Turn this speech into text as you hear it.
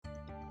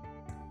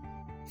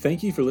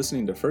Thank you for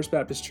listening to First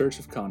Baptist Church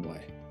of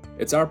Conway.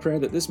 It's our prayer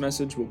that this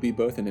message will be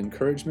both an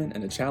encouragement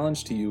and a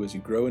challenge to you as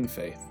you grow in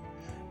faith.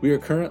 We are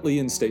currently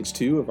in stage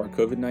 2 of our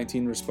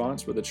COVID-19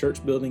 response, where the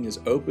church building is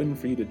open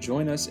for you to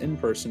join us in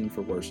person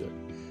for worship.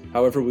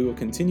 However, we will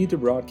continue to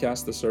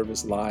broadcast the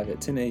service live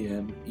at 10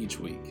 a.m. each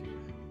week.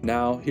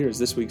 Now, here's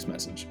this week's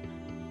message.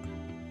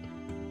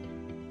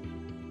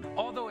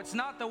 Although it's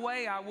not the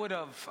way I would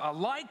have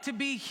liked to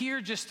be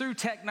here, just through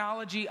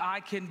technology, I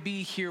can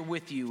be here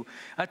with you.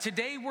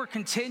 Today we're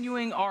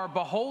continuing our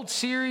Behold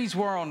series.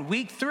 We're on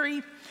week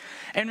 3.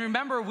 And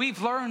remember,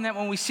 we've learned that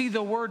when we see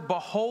the word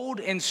behold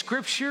in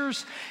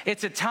scriptures,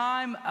 it's a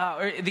time,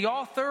 the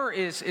author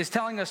is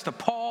telling us to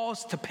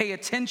pause, to pay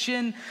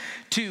attention,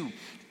 to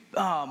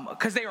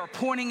because they are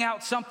pointing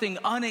out something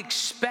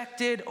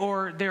unexpected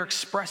or they're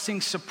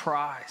expressing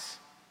surprise.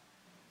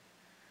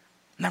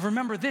 Now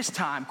remember, this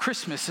time,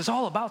 Christmas is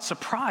all about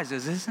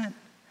surprises, isn't it?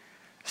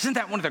 Isn't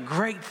that one of the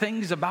great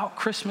things about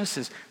Christmas,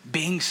 is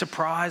being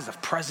surprised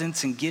of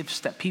presents and gifts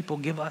that people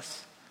give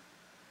us?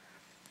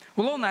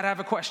 Well, on that, I have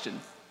a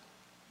question.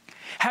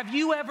 Have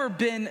you ever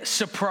been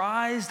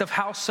surprised of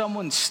how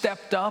someone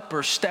stepped up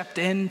or stepped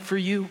in for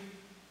you?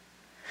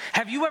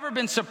 Have you ever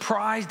been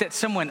surprised that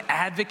someone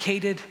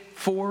advocated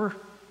for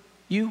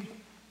you?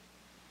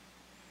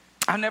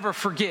 I'll never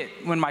forget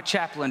when my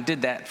chaplain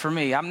did that for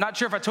me. I'm not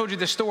sure if I told you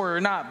this story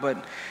or not,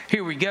 but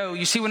here we go.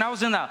 You see, when I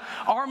was in the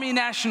Army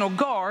National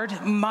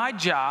Guard, my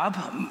job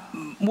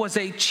was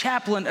a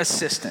chaplain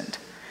assistant.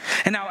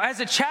 And now, as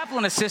a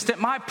chaplain assistant,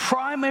 my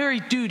primary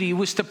duty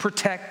was to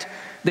protect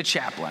the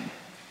chaplain.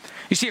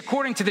 You see,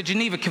 according to the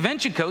Geneva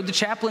Convention Code, the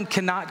chaplain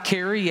cannot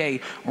carry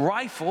a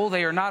rifle.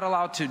 They are not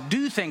allowed to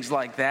do things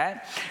like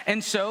that.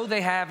 And so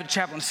they have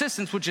chaplain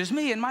assistants, which is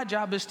me, and my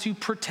job is to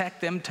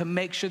protect them, to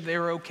make sure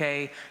they're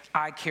okay.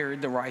 I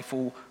carried the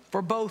rifle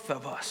for both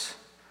of us.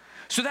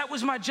 So that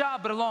was my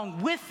job, but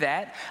along with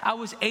that, I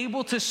was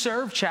able to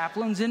serve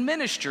chaplains in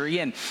ministry.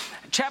 And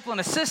chaplain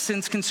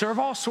assistants can serve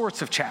all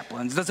sorts of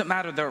chaplains. Doesn't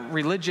matter the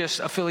religious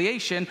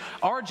affiliation.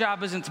 Our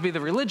job isn't to be the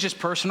religious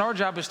person. Our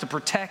job is to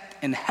protect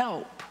and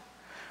help.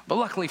 But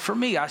luckily for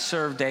me, I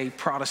served a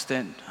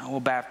Protestant,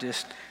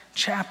 Baptist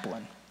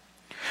chaplain.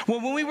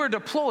 Well, when we were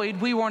deployed,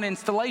 we were on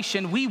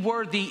installation. We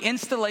were the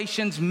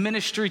installation's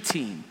ministry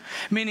team,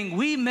 meaning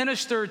we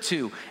ministered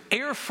to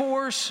Air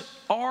Force,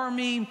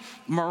 Army,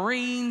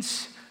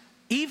 Marines,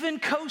 even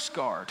Coast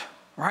Guard,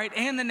 right,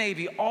 and the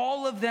Navy.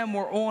 All of them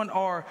were on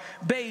our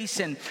base,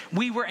 and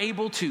we were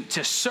able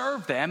to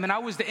serve them. And I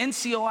was the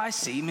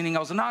NCOIC, meaning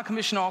I was a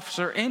non-commissioned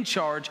officer in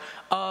charge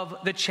of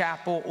the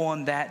chapel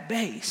on that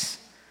base.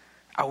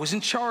 I was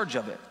in charge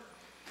of it.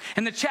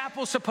 And the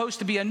chapel is supposed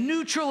to be a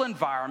neutral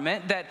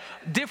environment that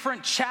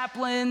different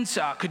chaplains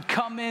could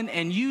come in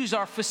and use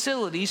our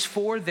facilities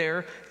for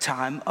their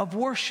time of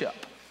worship.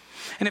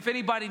 And if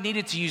anybody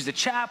needed to use the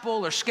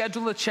chapel or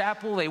schedule the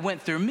chapel, they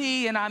went through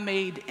me, and I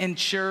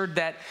ensured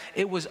that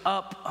it was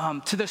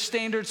up to the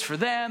standards for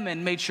them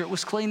and made sure it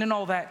was clean and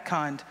all that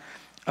kind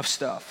of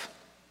stuff.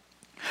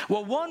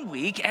 Well,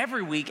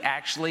 every week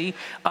actually,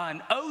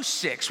 an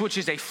 06, which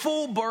is a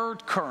full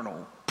bird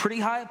colonel, pretty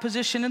high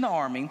position in the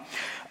Army,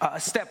 a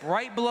step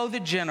right below the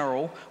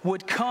general,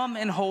 would come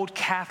and hold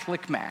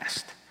Catholic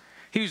Mass.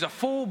 He was a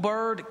full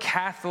bird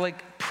Catholic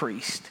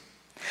priest.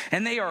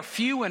 And they are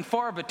few and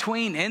far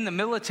between in the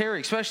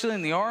military, especially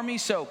in the Army.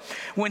 So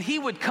when he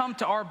would come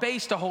to our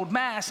base to hold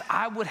Mass,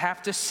 I would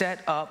have to set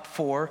up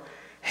for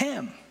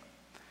him.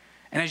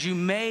 And as you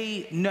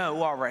may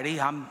know already,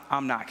 I'm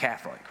not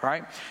Catholic,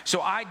 right?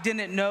 So I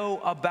didn't know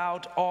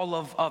about all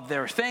of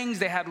their things.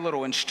 They had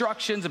little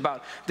instructions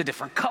about the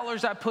different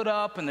colors I put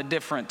up and the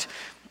different,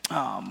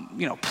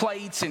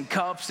 plates and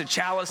cups and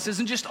chalices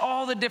and just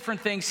all the different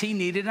things he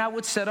needed. And I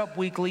would set up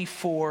weekly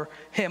for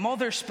him, all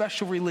their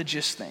special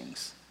religious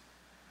things.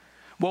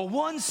 Well,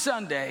 one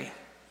Sunday,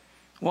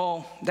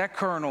 that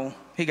colonel,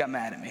 he got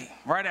mad at me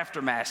right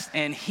after Mass,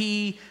 and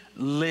he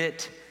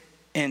lit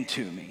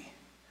into me.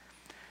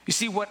 You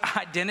see, what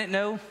I didn't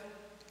know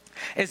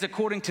is,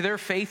 according to their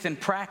faith and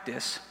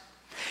practice,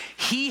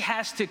 he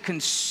has to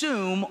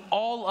consume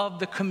all of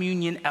the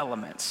communion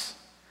elements.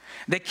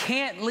 They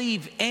can't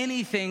leave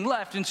anything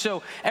left. And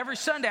so every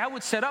Sunday I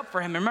would set up for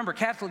him. And remember,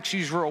 Catholics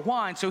use real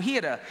wine. So he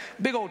had a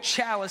big old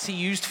chalice he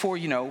used for,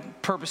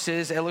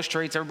 purposes,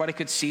 illustrates, everybody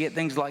could see it,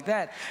 things like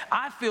that.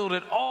 I filled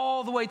it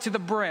all the way to the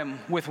brim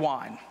with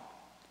wine.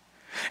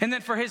 And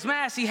then for his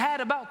Mass, he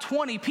had about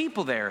 20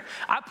 people there.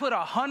 I put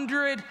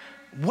 100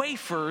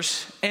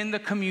 wafers in the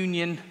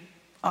communion,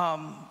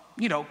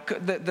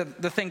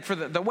 the thing for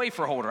the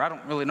wafer holder. I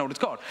don't really know what it's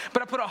called.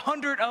 But I put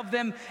 100 of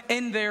them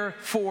in there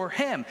for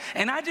him.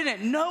 And I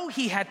didn't know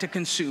he had to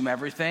consume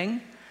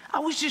everything. I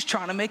was just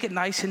trying to make it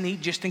nice and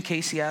neat just in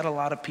case he had a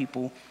lot of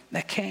people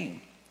that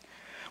came.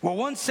 Well,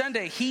 one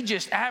Sunday,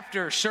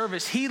 after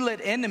service, he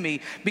lit into me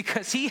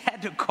because he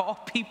had to call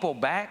people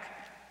back.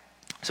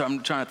 So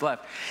I'm trying to laugh.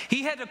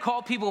 He had to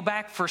call people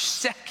back for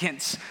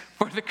seconds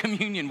for the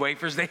communion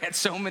wafers. They had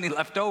so many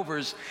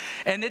leftovers.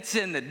 And it's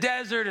in the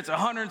desert. It's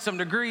 100 and some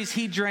degrees.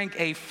 He drank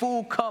a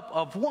full cup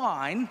of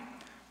wine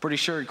Pretty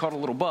sure he caught a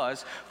little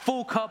buzz.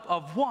 Full cup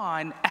of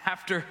wine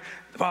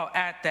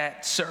at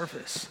that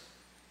service.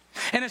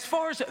 And as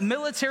far as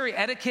military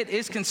etiquette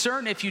is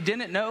concerned, if you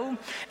didn't know,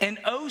 an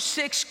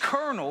 06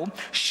 colonel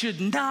should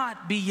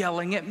not be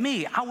yelling at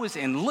me. I was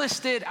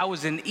enlisted. I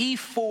was an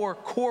E4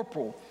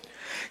 corporal.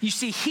 You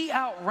see, he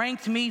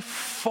outranked me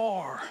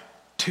far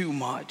too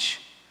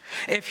much.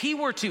 If he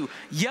were to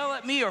yell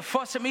at me or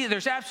fuss at me,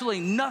 there's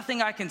absolutely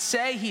nothing I can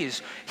say.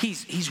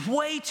 He's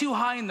way too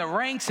high in the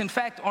ranks. In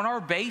fact, on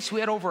our base, we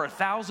had over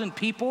 1,000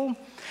 people,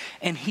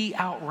 and he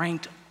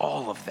outranked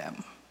all of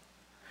them.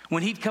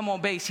 When he'd come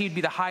on base, he'd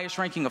be the highest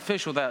ranking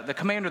official. The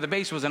commander of the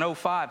base was an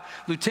 05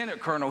 lieutenant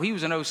colonel. He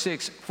was an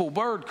 06 full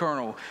bird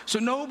colonel. So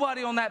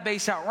nobody on that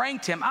base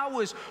outranked him. I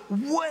was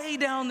way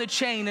down the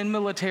chain in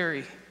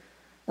military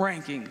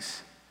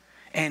rankings.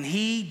 And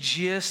he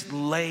just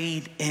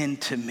laid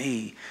into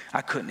me.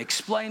 I couldn't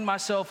explain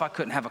myself. I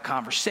couldn't have a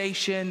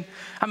conversation.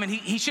 I mean,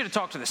 he should have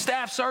talked to the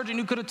staff sergeant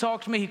who could have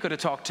talked to me. He could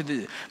have talked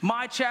to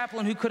my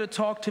chaplain who could have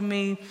talked to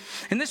me.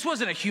 And this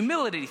wasn't a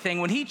humility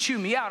thing. When he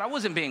chewed me out, I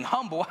wasn't being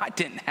humble. I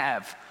didn't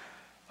have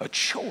a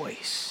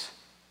choice.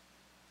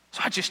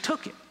 So I just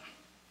took it.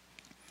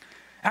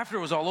 After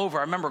it was all over,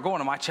 I remember going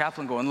to my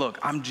chaplain going, look,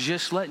 I'm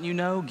just letting you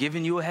know,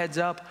 giving you a heads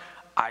up.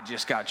 I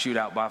just got chewed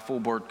out by a full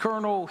bird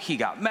colonel. He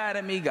got mad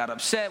at me, got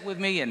upset with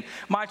me, and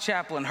my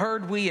chaplain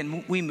heard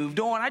and we moved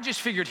on. I just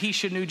figured he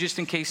should know just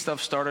in case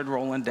stuff started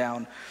rolling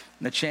down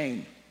the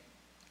chain.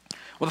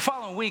 Well, the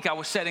following week, I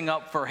was setting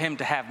up for him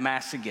to have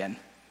mass again.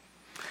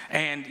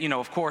 And,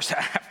 of course,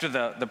 after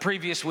the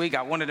previous week,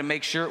 I wanted to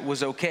make sure it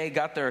was okay.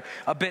 Got there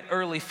a bit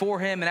early for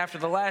him. And after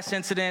the last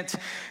incident,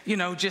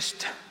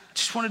 just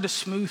wanted to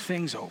smooth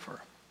things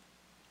over.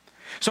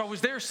 So I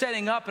was there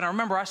setting up, and I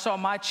remember I saw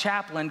my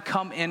chaplain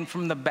come in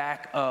from the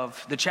back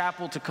of the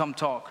chapel to come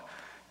talk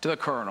to the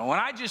colonel. And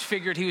I just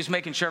figured he was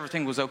making sure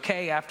everything was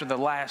okay after the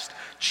last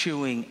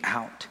chewing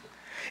out.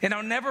 And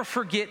I'll never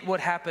forget what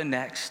happened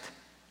next.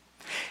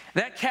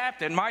 That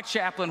captain, my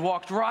chaplain,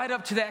 walked right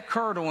up to that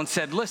colonel and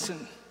said,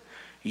 listen,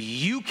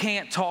 you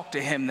can't talk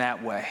to him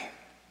that way.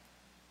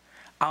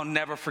 I'll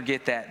never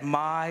forget that.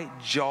 My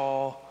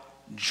jaw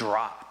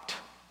dropped.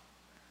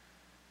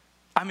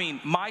 I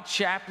mean, my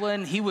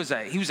chaplain, he was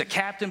a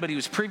captain, but he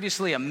was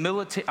previously an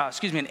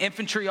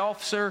infantry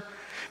officer,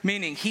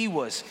 meaning he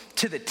was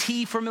to the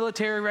T for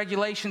military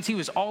regulations. He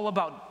was all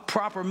about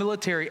proper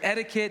military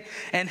etiquette.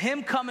 And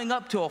him coming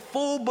up to a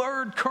full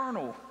bird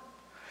colonel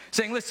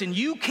saying, listen,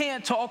 you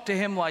can't talk to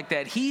him like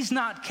that. He's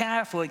not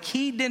Catholic.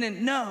 He didn't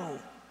know.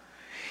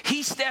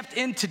 He stepped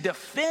in to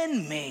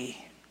defend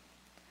me.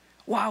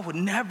 Well, I would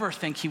never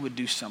think he would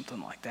do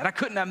something like that. I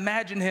couldn't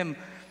imagine him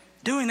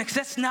doing that because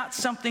that's not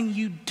something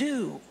you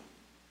do.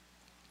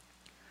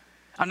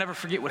 I'll never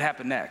forget what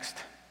happened next.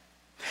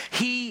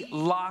 He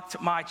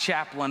locked my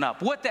chaplain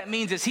up. What that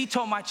means is he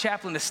told my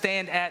chaplain to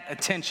stand at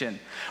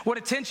attention. What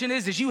attention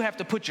is you have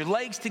to put your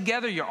legs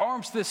together, your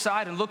arms to the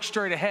side, and look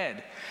straight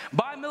ahead.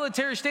 By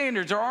military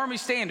standards or Army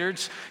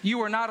standards,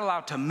 you are not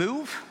allowed to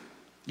move.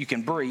 You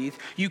can breathe.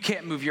 You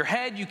can't move your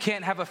head. You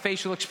can't have a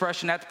facial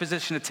expression at the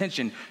position of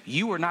attention.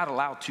 You are not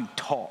allowed to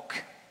talk.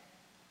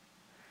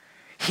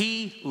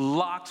 He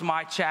locked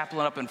my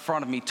chaplain up in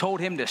front of me, told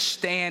him to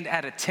stand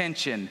at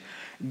attention,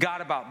 got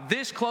about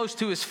this close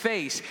to his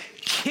face,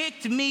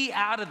 kicked me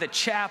out of the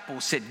chapel,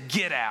 said,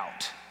 get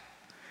out.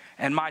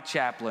 And my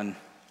chaplain,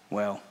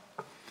 well,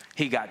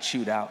 he got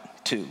chewed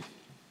out too.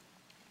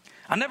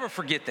 I'll never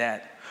forget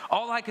that.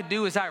 All I could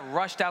do is I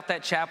rushed out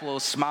that chapel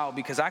with a smile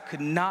because I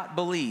could not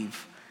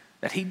believe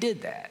that he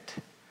did that.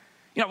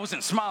 I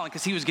wasn't smiling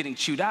because he was getting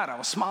chewed out. I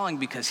was smiling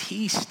because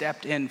he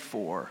stepped in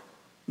for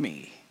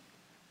me.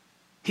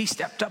 He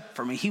stepped up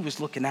for me. He was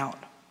looking out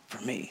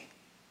for me.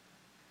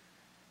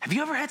 Have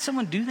you ever had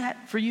someone do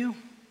that for you?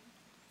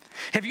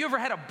 Have you ever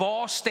had a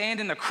boss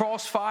stand in the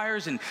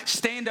crossfires and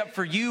stand up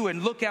for you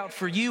and look out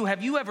for you?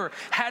 Have you ever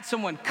had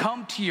someone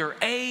come to your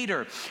aid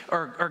or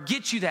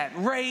get you that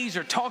raise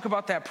or talk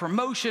about that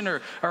promotion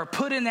or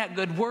put in that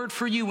good word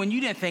for you when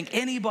you didn't think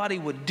anybody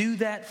would do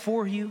that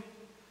for you?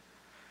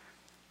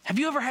 Have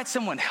you ever had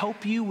someone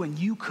help you when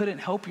you couldn't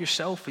help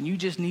yourself and you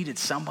just needed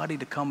somebody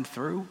to come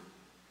through?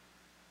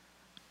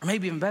 Or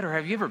maybe even better,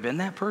 have you ever been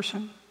that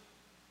person?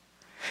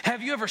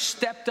 Have you ever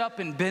stepped up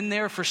and been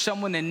there for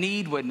someone in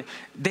need when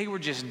they were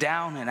just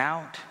down and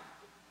out?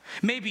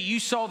 Maybe you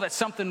saw that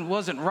something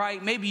wasn't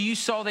right. Maybe you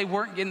saw they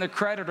weren't getting the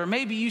credit, or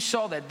maybe you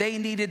saw that they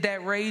needed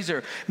that raise,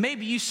 or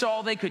maybe you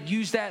saw they could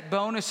use that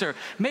bonus, or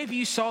maybe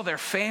you saw their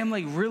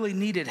family really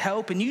needed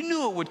help and you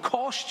knew it would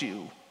cost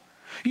you.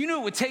 You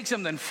knew it would take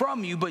something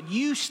from you, but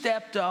you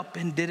stepped up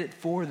and did it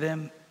for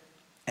them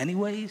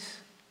anyways.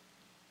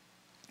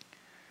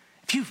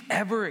 If you've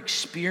ever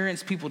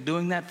experienced people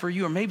doing that for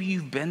you, or maybe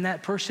you've been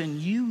that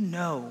person, you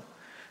know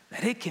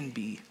that it can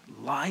be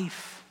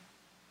life-changing.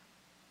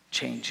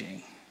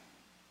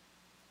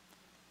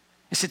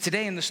 And so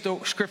today in the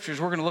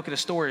scriptures, we're going to look at a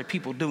story of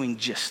people doing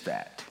just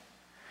that.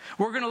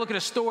 We're going to look at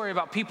a story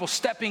about people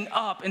stepping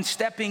up and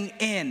stepping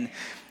in,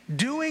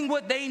 doing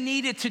what they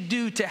needed to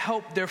do to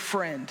help their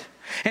friend.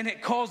 And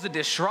it caused a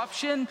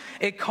disruption.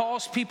 It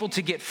caused people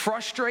to get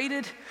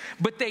frustrated.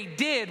 But they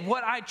did,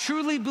 what I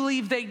truly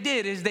believe they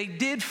did, is they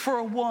did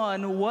for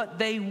one what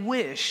they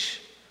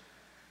wish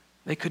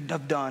they could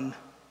have done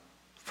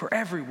for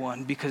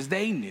everyone, because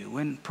they knew,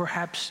 and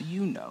perhaps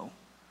you know,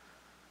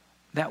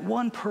 that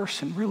one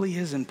person really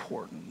is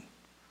important.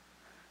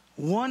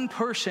 One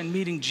person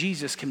meeting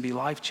Jesus can be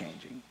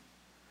life-changing.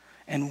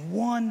 And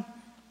one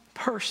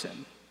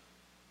person,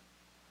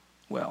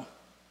 well,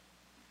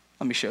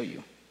 let me show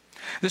you.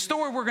 The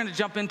story we're going to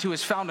jump into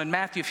is found in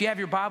Matthew. If you have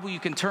your Bible, you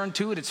can turn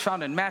to it. It's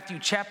found in Matthew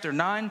chapter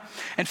 9.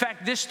 In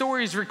fact, this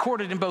story is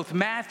recorded in both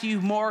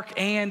Matthew, Mark,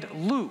 and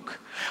Luke.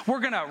 We're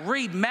going to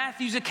read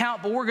Matthew's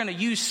account, but we're going to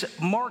use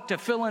Mark to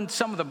fill in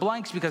some of the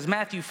blanks because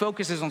Matthew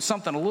focuses on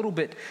something a little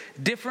bit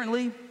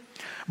differently.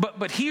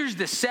 But here's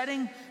the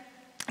setting.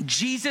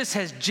 Jesus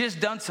has just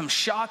done some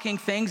shocking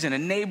things in a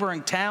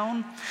neighboring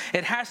town.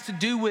 It has to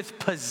do with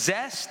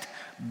possessed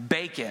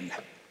bacon.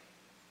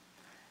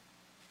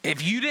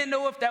 If you didn't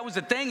know if that was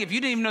a thing, if you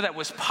didn't even know that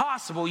was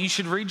possible, you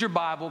should read your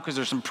Bible because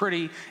there's some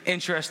pretty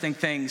interesting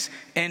things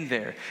in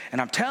there.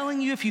 And I'm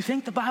telling you, if you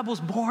think the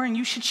Bible's boring,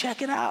 you should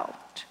check it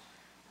out.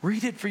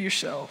 Read it for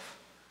yourself.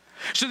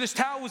 So this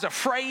town was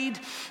afraid,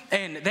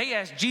 and they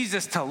asked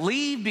Jesus to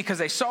leave because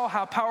they saw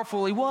how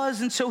powerful he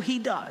was, and so he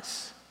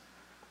does.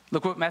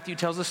 Look what Matthew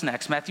tells us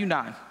next, Matthew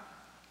 9.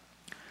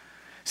 It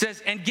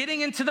says, and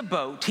getting into the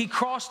boat, he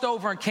crossed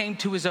over and came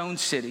to his own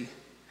city.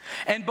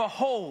 And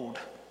behold,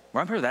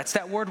 remember, that's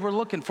that word we're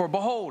looking for.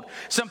 Behold,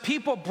 some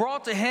people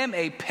brought to him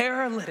a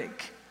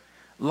paralytic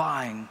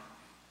lying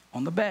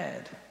on the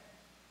bed.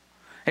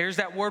 Here's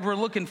that word we're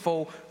looking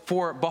for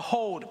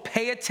behold.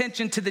 Pay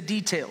attention to the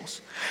details.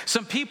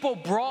 Some people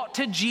brought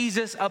to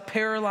Jesus a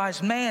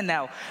paralyzed man.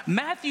 Now,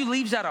 Matthew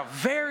leaves out a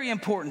very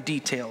important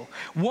detail,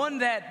 one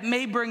that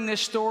may bring this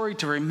story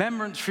to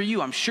remembrance for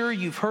you. I'm sure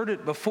you've heard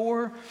it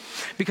before,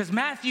 because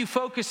Matthew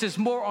focuses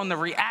more on the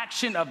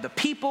reaction of the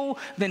people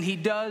than he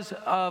does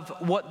of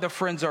what the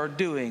friends are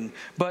doing.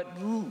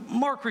 But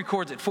Mark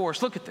records it for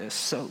us. Look at this.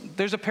 So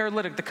there's a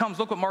paralytic that comes.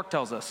 Look what Mark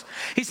tells us.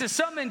 He says,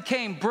 some men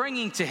came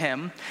bringing to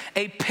him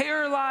a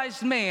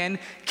paralyzed man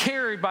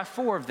carried by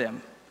 4 of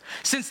them.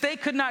 Since they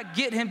could not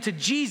get him to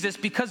Jesus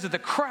because of the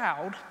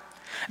crowd,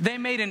 they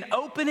made an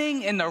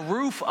opening in the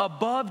roof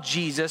above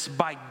Jesus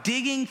by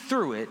digging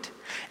through it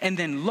and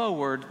then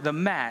lowered the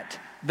mat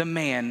the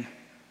man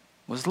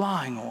was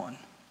lying on.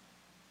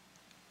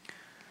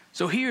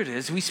 So here it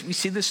is. We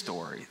see the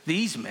story.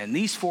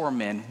 These 4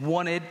 men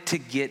wanted to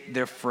get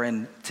their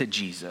friend to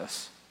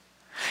Jesus.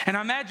 And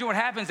I imagine what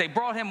happens, they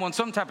brought him on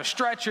some type of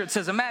stretcher. It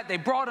says a mat. They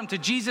brought him to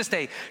Jesus.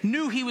 They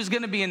knew he was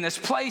going to be in this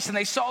place, and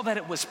they saw that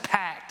it was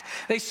packed.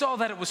 They saw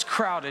that it was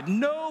crowded.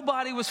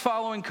 Nobody was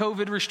following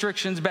COVID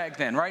restrictions back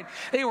then, right?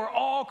 They were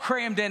all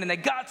crammed in, and they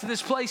got to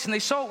this place, and they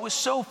saw it was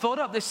so filled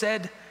up. They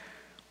said,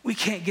 we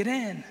can't get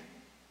in.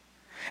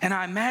 And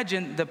I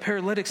imagine the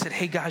paralytic said,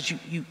 hey, guys,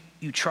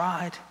 you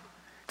tried.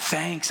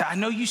 Thanks. I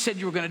know you said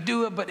you were going to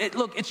do it, but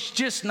it's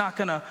just not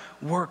going to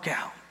work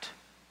out.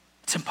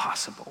 It's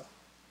impossible.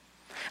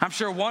 I'm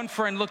sure one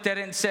friend looked at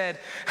it and said,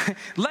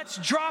 let's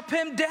drop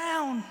him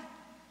down.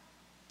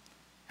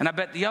 And I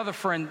bet the other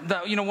friend,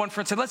 one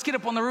friend said, let's get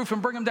up on the roof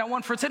and bring him down.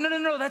 One friend said,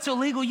 no, that's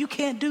illegal. You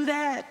can't do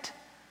that.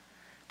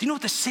 Do you know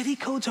what the city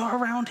codes are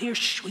around here?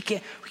 Shh, we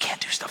can't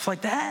do stuff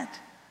like that.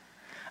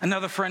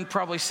 Another friend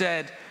probably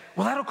said,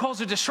 well, that'll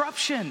cause a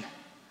disruption.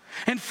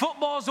 And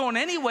football's on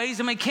anyways.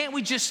 I mean, can't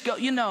we just go,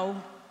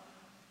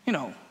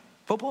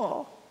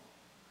 football?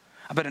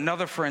 I bet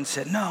another friend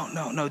said,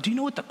 no. Do you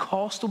know what the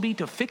cost will be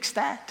to fix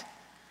that?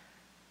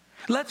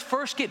 Let's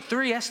first get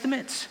 3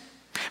 estimates.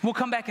 We'll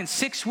come back in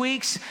 6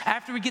 weeks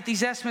after we get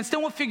these estimates.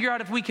 Then we'll figure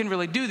out if we can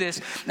really do this.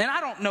 And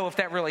I don't know if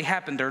that really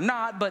happened or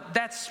not, but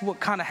that's what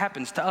kind of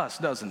happens to us,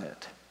 doesn't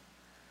it?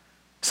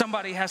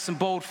 Somebody has some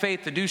bold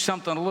faith to do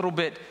something a little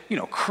bit,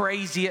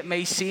 crazy it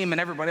may seem, and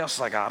everybody else is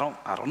like, I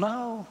don't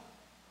know.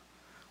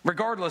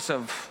 Regardless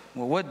of,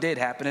 what did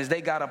happen is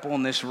they got up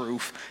on this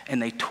roof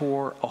and they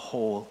tore a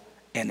hole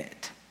in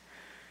it.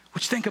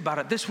 Which, think about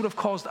it, this would have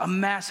caused a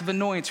massive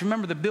annoyance.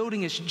 Remember, the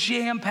building is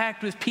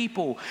jam-packed with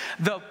people.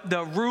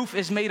 The roof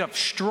is made of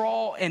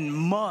straw and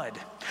mud.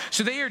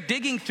 So they are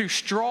digging through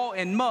straw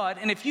and mud,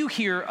 and if you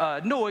hear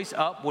a noise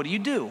up, what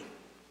do?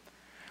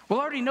 Well,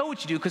 I already know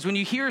what you do, because when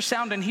you hear a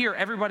sound in here,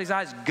 everybody's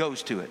eyes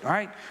goes to it, all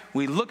right?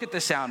 We look at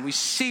the sound. We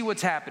see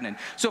what's happening.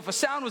 So if a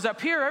sound was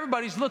up here,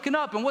 everybody's looking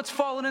up, and what's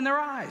falling in their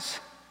eyes?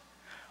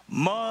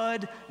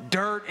 Mud,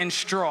 dirt, and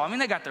straw. I mean,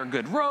 they got their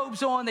good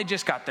robes on. They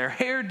just got their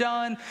hair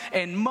done,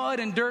 and mud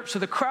and dirt, so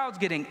the crowd's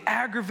getting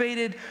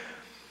aggravated.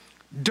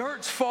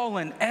 Dirt's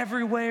falling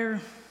everywhere,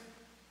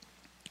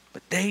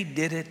 but they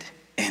did it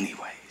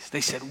anyways.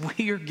 They said,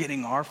 we are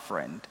getting our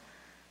friend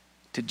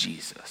to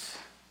Jesus.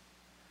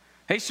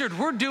 Hey, sir,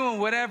 we're doing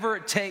whatever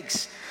it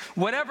takes,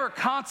 whatever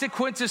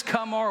consequences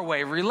come our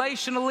way,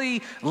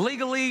 relationally,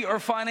 legally, or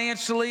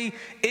financially,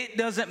 it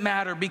doesn't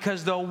matter,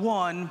 because the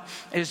one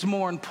is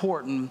more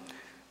important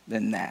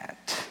than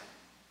that.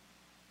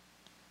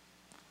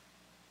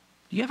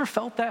 You ever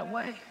felt that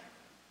way?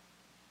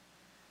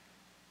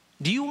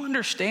 Do you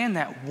understand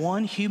that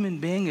one human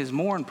being is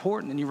more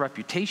important than your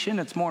reputation?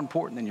 It's more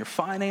important than your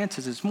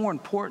finances. It's more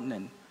important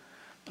than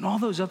all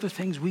those other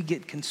things we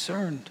get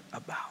concerned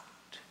about.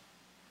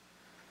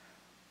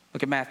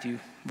 Look at Matthew,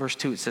 verse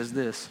 2. It says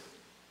this.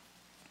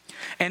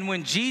 And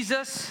when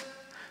Jesus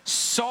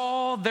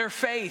saw their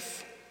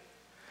faith.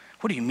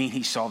 What do you mean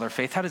he saw their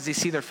faith? How does he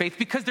see their faith?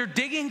 Because they're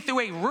digging through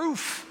a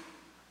roof.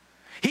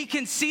 He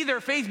can see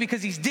their faith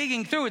because he's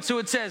digging through it. So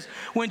it says,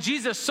 when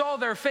Jesus saw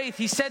their faith,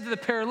 he said to the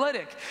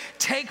paralytic,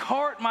 take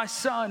heart, my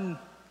son,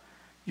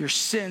 your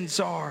sins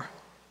are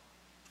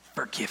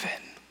forgiven.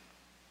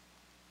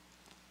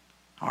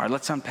 All right,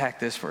 let's unpack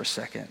this for a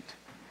second.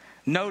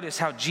 Notice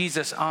how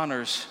Jesus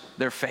honors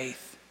their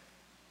faith.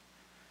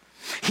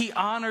 He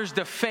honors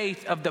the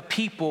faith of the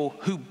people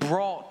who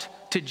brought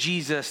to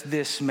Jesus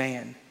this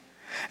man.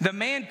 The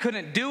man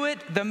couldn't do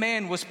it. The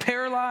man was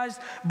paralyzed.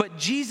 But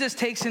Jesus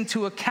takes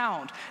into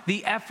account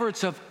the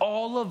efforts of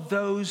all of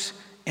those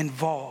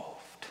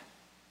involved.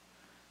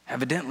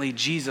 Evidently,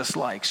 Jesus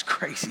likes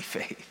crazy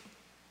faith.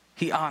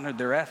 He honored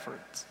their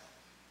efforts.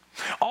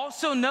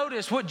 Also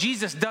notice what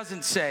Jesus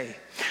doesn't say.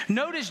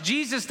 Notice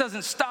Jesus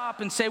doesn't stop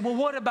and say, well,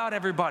 what about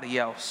everybody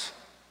else?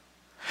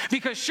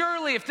 Because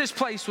surely if this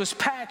place was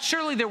packed,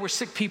 surely there were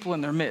sick people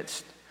in their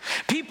midst.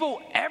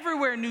 People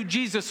everywhere knew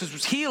Jesus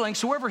was healing,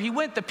 so wherever he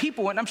went, the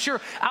people went. I'm sure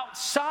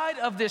outside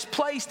of this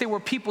place, there were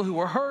people who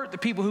were hurt, the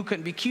people who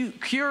couldn't be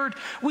cured.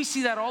 We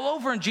see that all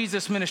over in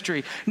Jesus'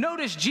 ministry.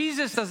 Notice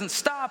Jesus doesn't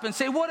stop and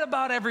say, what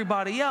about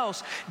everybody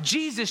else?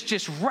 Jesus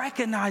just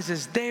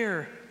recognizes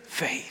their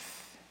faith.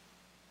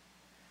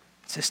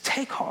 It says,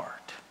 take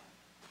heart.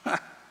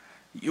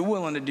 You're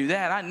willing to do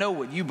that. I know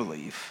what you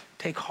believe.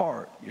 Take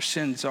heart. Your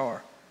sins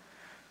are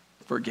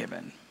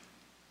forgiven.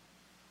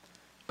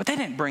 But they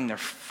didn't bring their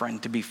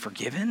friend to be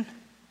forgiven.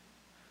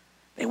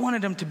 They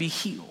wanted him to be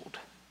healed.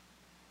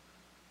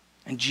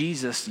 And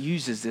Jesus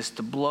uses this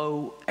to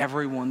blow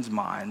everyone's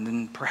mind,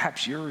 and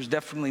perhaps yours,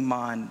 definitely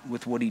mine,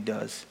 with what he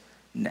does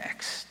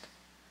next.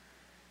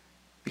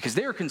 Because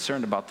they're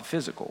concerned about the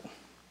physical.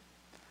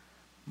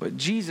 But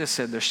Jesus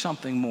said there's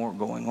something more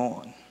going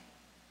on.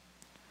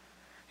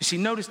 You see,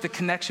 notice the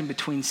connection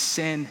between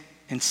sin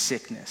and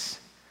sickness.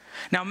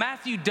 Now,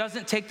 Matthew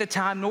doesn't take the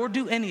time, nor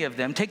do any of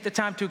them, take the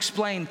time to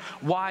explain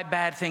why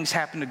bad things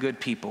happen to good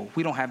people.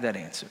 We don't have that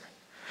answer.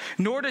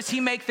 Nor does he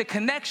make the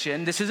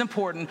connection, this is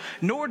important,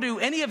 nor do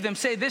any of them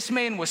say this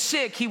man was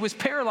sick, he was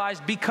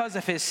paralyzed because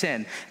of his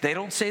sin. They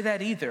don't say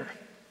that either.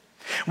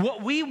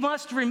 What we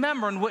must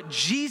remember and what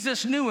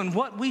Jesus knew and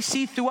what we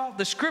see throughout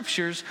the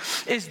scriptures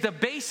is the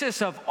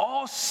basis of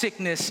all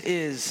sickness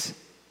is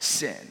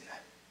sin.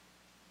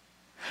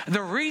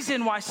 The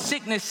reason why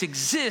sickness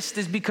exists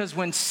is because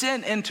when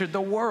sin entered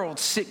the world,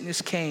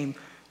 sickness came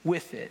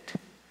with it.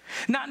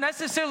 Not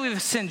necessarily the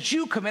sins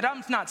you commit.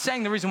 I'm not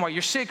saying the reason why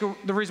you're sick or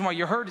the reason why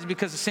you're hurt is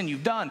because of sin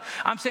you've done.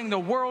 I'm saying the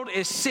world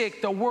is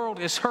sick, the world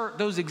is hurt.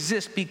 Those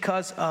exist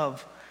because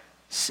of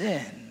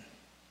sin.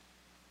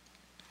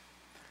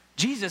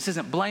 Jesus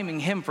isn't blaming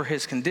him for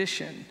his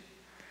condition.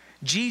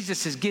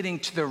 Jesus is getting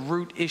to the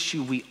root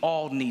issue we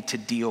all need to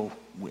deal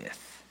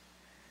with.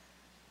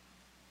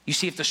 You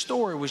see, if the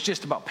story was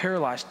just about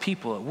paralyzed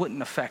people, it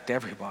wouldn't affect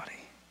everybody.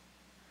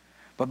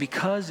 But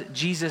because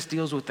Jesus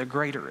deals with the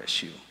greater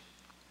issue,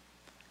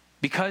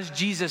 because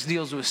Jesus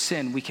deals with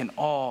sin, we can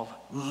all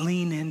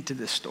lean into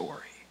this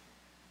story.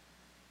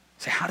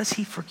 Say, how does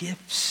he forgive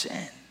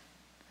sin?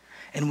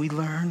 And we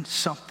learn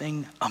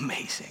something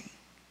amazing.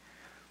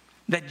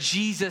 That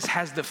Jesus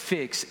has the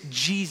fix.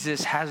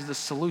 Jesus has the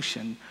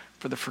solution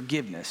for the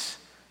forgiveness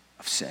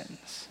of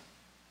sins.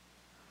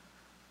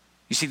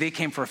 You see, they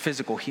came for a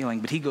physical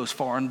healing, but he goes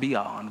far and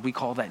beyond. We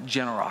call that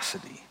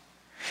generosity.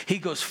 He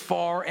goes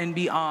far and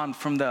beyond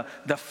from the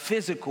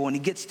physical, and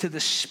he gets to the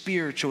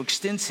spiritual,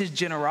 extends his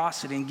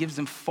generosity and gives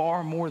them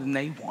far more than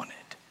they wanted.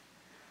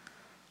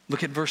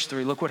 Look at verse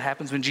 3. Look what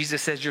happens when Jesus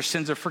says, your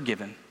sins are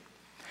forgiven.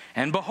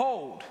 And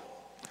behold,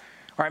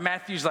 all right,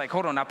 Matthew's like,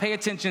 hold on, now pay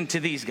attention to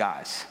these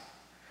guys.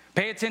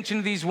 Pay attention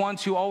to these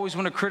ones who always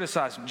want to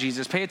criticize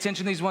Jesus. Pay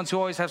attention to these ones who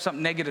always have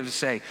something negative to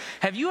say.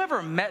 Have you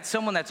ever met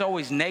someone that's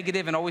always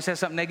negative and always has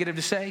something negative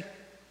to say?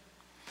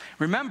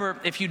 Remember,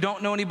 if you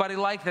don't know anybody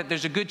like that,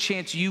 there's a good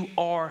chance you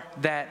are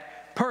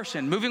that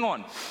person. Moving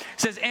on. It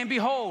says, and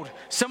behold,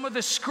 some of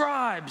the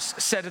scribes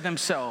said to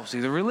themselves,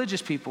 these are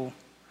religious people,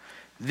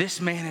 this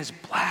man is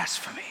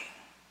blasphemy.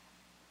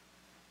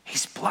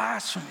 He's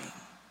blaspheming.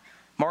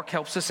 Mark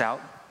helps us out.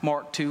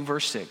 Mark 2,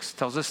 verse 6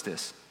 tells us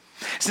this.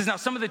 It says, now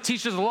some of the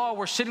teachers of the law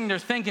were sitting there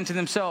thinking to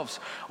themselves,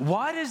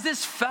 why does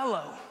this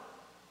fellow,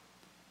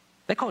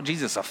 they call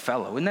Jesus a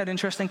fellow, isn't that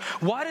interesting?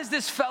 Why does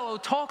this fellow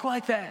talk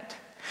like that?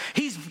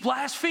 He's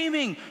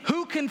blaspheming.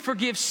 Who can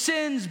forgive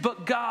sins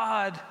but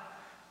God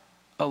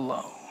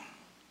alone?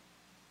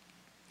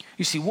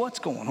 You see, what's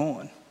going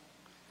on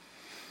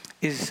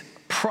is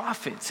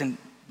prophets and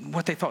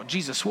what they thought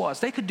Jesus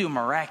was, they could do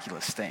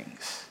miraculous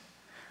things.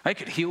 They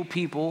could heal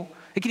people.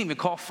 They could even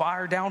call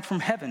fire down from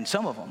heaven,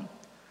 some of them.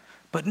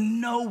 But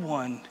no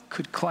one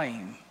could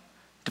claim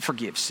to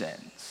forgive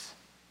sins.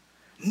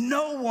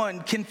 No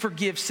one can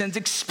forgive sins,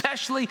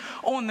 especially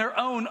on their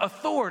own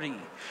authority.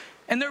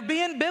 And they're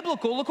being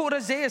biblical. Look at what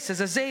Isaiah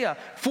says. Isaiah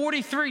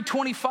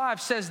 43:25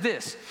 says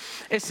this.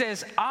 It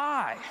says,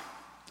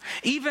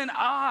 even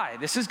I,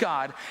 this is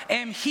God,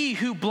 am he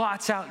who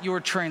blots out your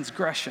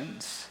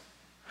transgressions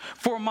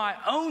for my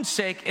own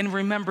sake, and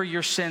remember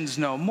your sins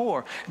no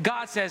more.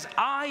 God says,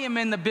 I am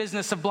in the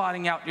business of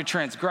blotting out your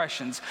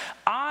transgressions.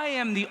 I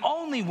am the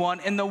only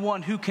one and the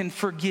one who can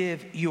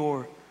forgive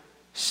your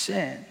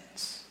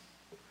sins.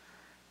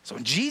 So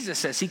when Jesus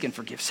says he can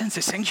forgive sins,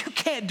 he's saying you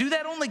can't do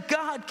that. Only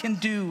God can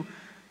do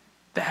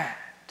that.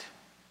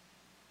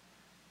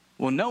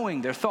 Well,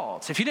 knowing their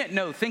thoughts. If you didn't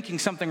know, thinking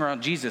something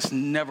around Jesus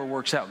never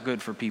works out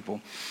good for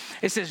people.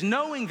 It says,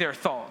 knowing their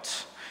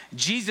thoughts,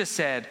 Jesus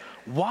said,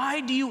 why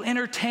do you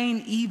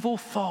entertain evil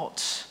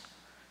thoughts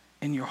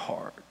in your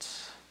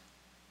hearts?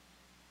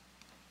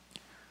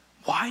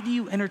 Why do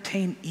you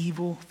entertain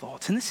evil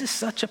thoughts? And this is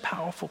such a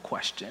powerful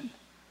question.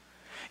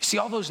 You see,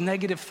 all those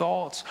negative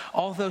thoughts,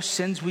 all those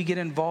sins we get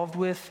involved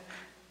with,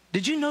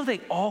 did you know they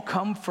all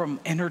come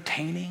from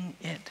entertaining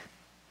it?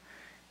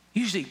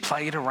 Usually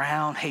play it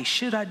around. Hey,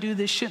 should I do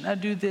this? Shouldn't I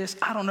do this?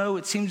 I don't know.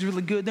 It seems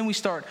really good. Then we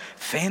start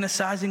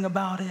fantasizing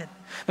about it.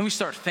 Then we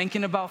start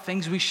thinking about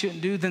things we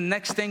shouldn't do. Then the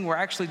next thing we're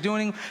actually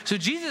doing. So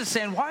Jesus is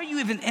saying, why are you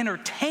even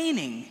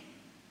entertaining?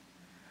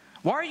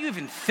 Why are you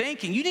even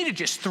thinking? You need to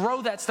just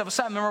throw that stuff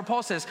aside. Remember,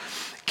 Paul says,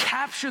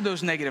 capture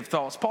those negative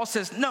thoughts. Paul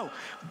says, no,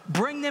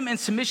 bring them in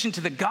submission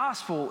to the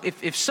gospel.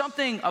 If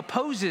something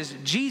opposes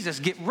Jesus,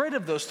 get rid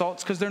of those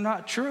thoughts because they're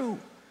not true.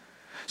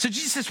 So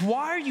Jesus says,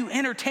 why are you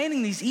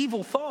entertaining these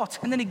evil thoughts?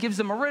 And then he gives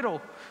them a riddle. You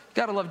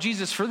got to love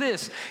Jesus for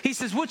this. He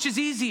says, which is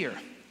easier?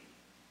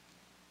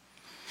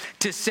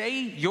 To say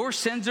your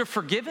sins are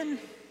forgiven,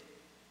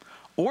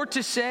 or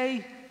to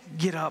say,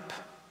 get up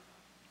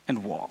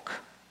and walk?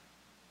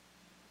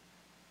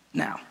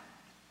 Now,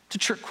 it's a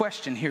trick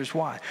question. Here's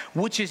why.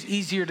 Which is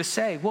easier to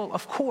say? Well,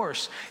 of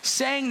course,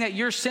 saying that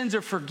your sins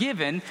are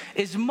forgiven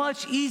is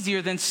much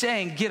easier than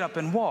saying, get up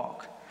and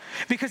walk.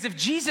 Because if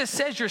Jesus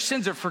says your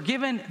sins are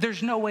forgiven,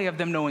 there's no way of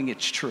them knowing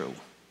it's true.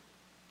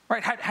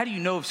 Right? How do you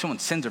know if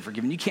someone's sins are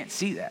forgiven? You can't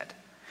see that.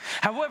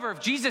 However,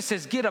 if Jesus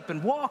says get up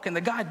and walk and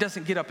the guy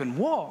doesn't get up and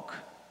walk,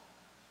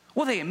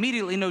 well, they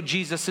immediately know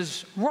Jesus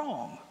is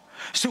wrong.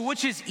 So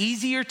which is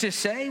easier to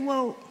say?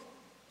 Well,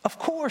 of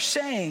course,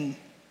 saying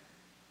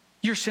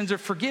your sins are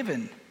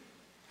forgiven.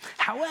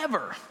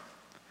 However,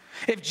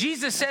 if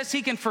Jesus says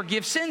he can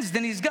forgive sins,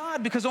 then he's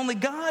God, because only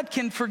God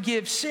can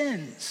forgive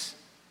sins.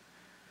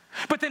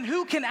 But then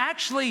who can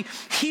actually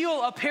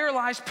heal a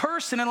paralyzed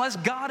person unless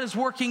God is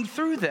working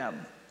through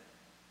them?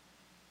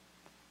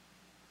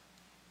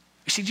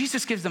 You see,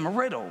 Jesus gives them a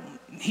riddle.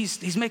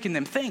 He's making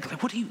them think,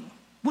 like,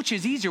 which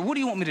is easier? What do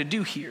you want me to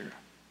do here?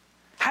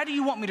 How do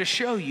you want me to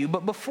show you?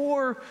 But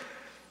before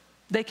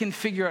they can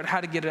figure out how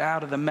to get it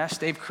out of the mess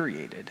they've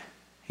created,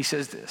 he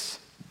says this.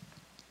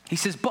 He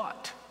says,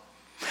 but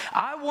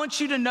I want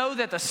you to know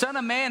that the Son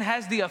of Man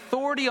has the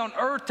authority on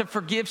earth to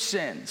forgive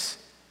sins.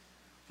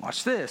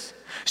 Watch this.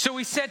 So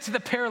he said to the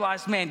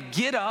paralyzed man,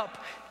 get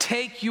up,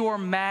 take your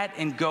mat,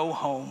 and go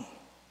home.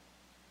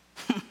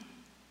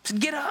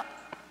 Get up.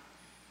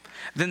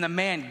 Then the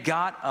man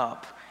got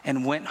up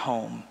and went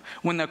home.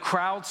 When the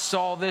crowd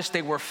saw this,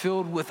 they were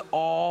filled with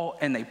awe,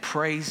 and they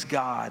praised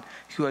God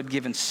who had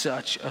given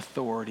such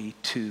authority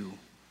to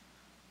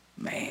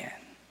man.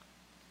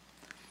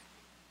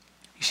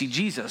 You see,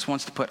 Jesus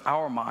wants to put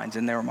our minds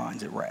and their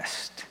minds at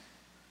rest.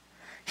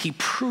 He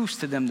proves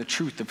to them the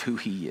truth of who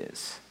he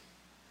is.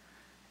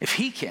 If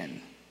he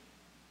can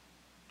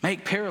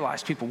make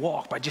paralyzed people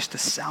walk by just the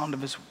sound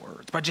of his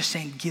words, by just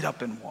saying, get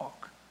up and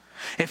walk.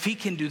 If he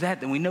can do that,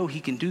 then we know he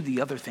can do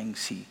the other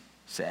things he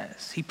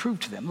says. He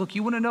proved to them. Look,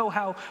 you want to know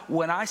how,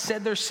 when I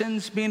said their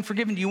sins being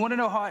forgiven, do you want to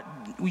know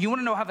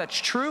how that's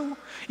true?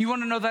 You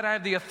want to know that I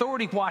have the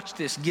authority? Watch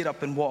this, get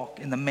up and walk.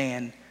 And the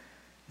man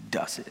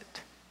does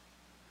it.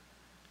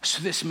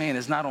 So this man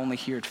is not only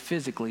healed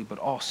physically, but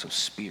also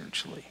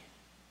spiritually.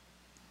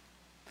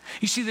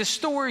 You see, this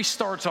story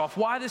starts off,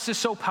 why this is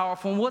so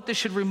powerful and what this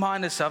should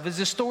remind us of is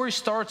the story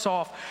starts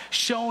off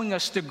showing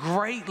us the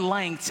great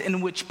lengths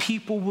in which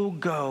people will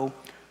go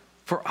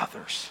for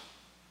others.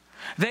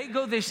 They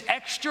go this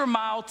extra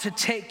mile to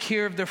take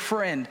care of their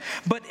friend.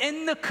 But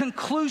in the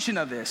conclusion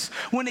of this,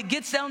 when it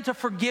gets down to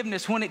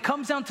forgiveness, when it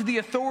comes down to the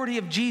authority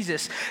of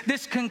Jesus,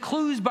 this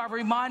concludes by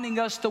reminding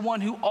us the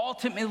one who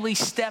ultimately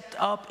stepped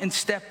up and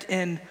stepped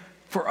in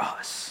for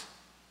us.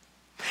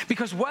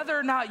 Because whether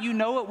or not you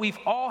know it, we've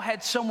all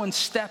had someone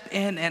step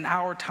in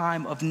our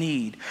time of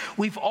need.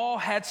 We've all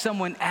had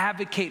someone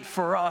advocate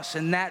for us,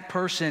 and that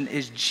person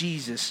is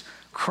Jesus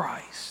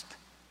Christ.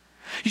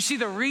 You see,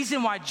 the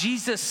reason why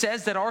Jesus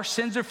says that our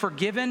sins are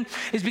forgiven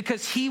is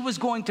because he was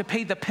going to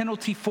pay the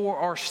penalty for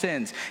our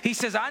sins. He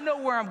says, I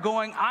know where I'm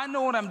going. I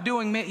know what I'm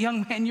doing.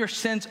 Young man, your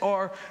sins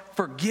are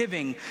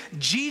forgiving.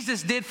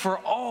 Jesus did for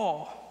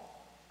all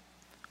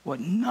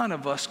what none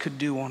of us could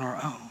do on our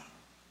own.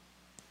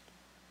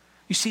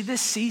 You see,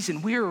 this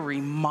season, we are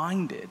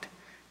reminded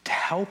to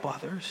help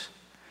others,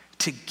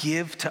 to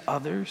give to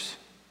others,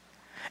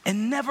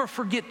 And never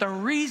forget the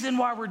reason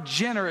why we're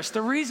generous,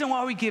 the reason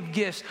why we give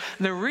gifts,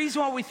 the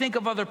reason why we think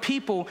of other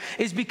people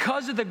is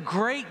because of the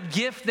great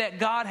gift that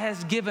God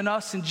has given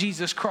us in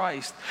Jesus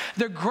Christ.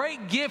 The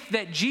great gift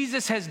that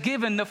Jesus has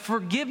given, the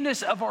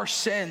forgiveness of our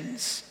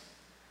sins.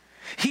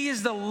 He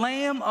is the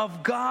Lamb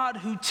of God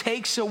who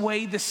takes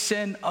away the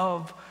sin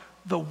of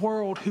the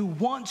world, who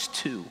wants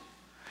to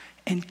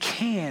and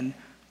can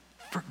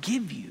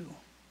forgive you.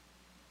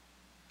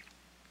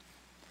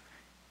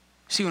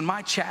 See, when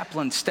my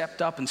chaplain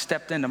stepped up and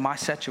stepped into my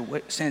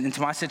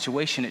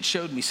situation, it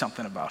showed me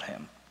something about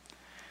him.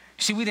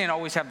 See, we didn't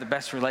always have the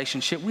best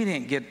relationship. We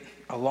didn't get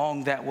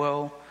along that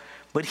well.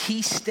 But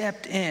he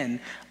stepped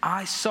in.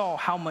 I saw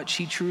how much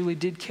he truly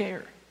did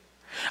care.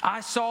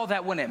 I saw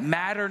that when it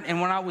mattered and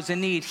when I was in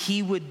need,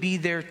 he would be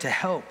there to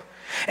help.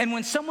 And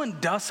when someone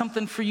does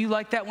something for you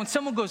like that, when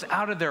someone goes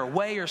out of their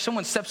way or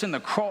someone steps in the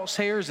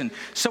crosshairs and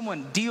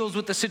someone deals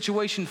with the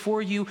situation for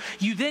you,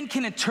 you then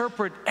can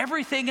interpret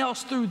everything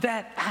else through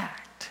that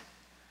act.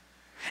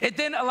 It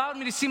then allowed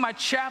me to see my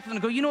chaplain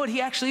and go, you know what,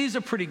 he actually is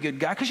a pretty good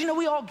guy. Because,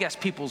 we all guess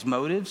people's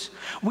motives.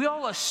 We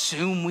all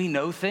assume we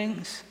know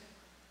things.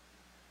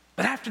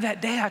 But after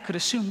that day, I could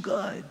assume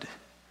good.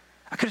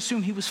 I could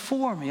assume he was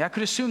for me. I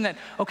could assume that,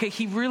 okay,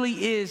 he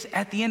really is,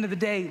 at the end of the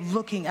day,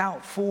 looking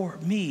out for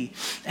me.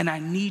 And I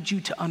need you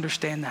to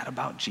understand that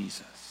about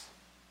Jesus.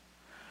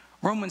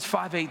 Romans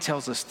 5:8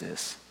 tells us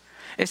this.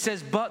 It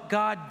says, but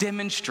God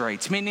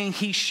demonstrates, meaning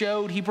he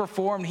showed, he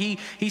performed, he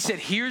said,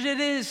 here it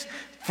is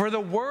for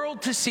the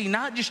world to see,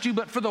 not just you,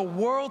 but for the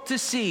world to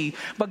see.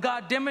 But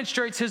God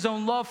demonstrates his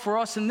own love for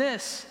us in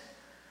this,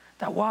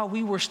 that while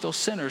we were still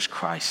sinners,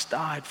 Christ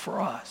died for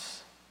us.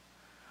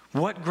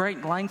 What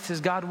great lengths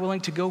is God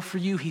willing to go for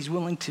you? He's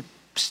willing to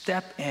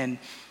step in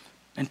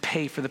and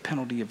pay for the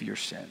penalty of your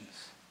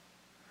sins.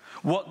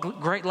 What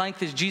great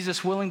length is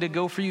Jesus willing to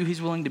go for you?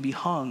 He's willing to be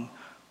hung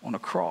on a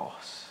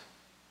cross.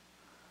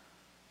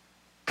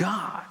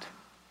 God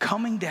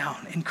coming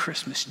down in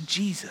Christmas,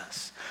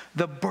 Jesus,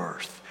 the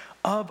birth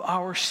of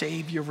our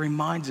Savior,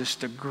 reminds us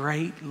the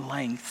great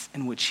lengths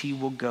in which he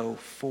will go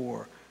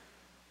for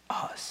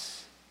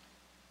us.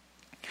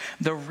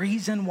 The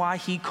reason why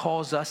he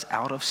calls us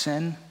out of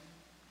sin,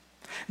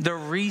 the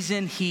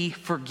reason he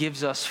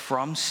forgives us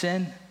from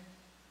sin,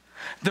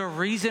 the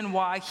reason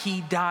why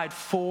he died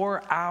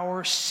for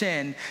our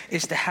sin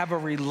is to have a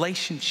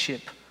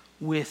relationship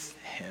with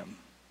him.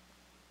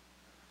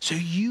 So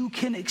you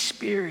can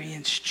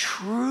experience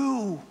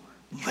true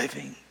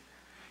living,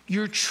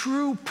 your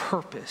true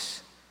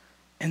purpose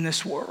in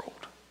this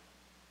world.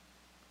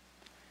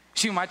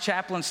 See, when my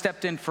chaplain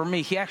stepped in for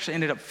me, he actually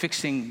ended up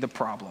fixing the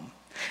problem.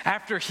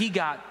 After he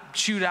got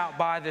chewed out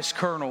by this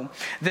colonel,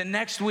 the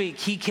next week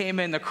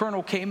the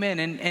colonel came in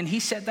and he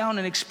sat down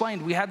and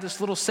explained. We had this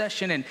little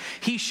session and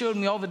he showed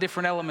me all the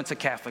different elements of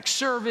Catholic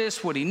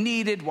service, what he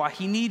needed, why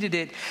he needed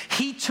it.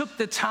 He took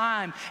the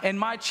time, and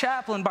my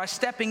chaplain, by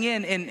stepping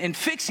in and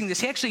fixing this,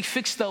 he actually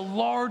fixed the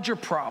larger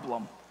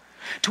problem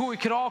to where we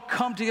could all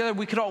come together,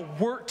 we could all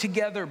work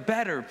together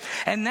better.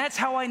 And that's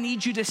how I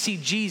need you to see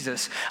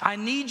Jesus. I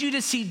need you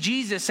to see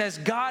Jesus as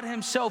God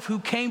himself who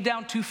came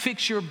down to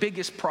fix your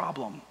biggest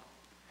problem.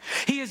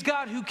 He is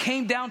God who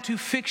came down to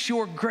fix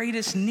your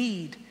greatest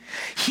need.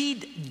 He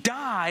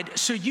died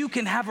so you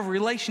can have a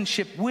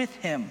relationship with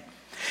him.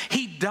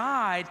 He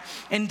died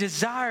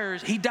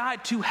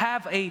to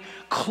have a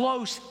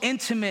close,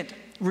 intimate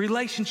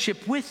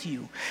relationship with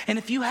you. And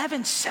if you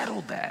haven't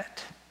settled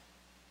that,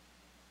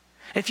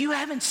 if you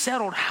haven't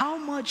settled how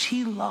much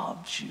he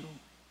loves you,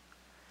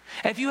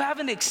 if you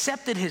haven't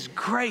accepted his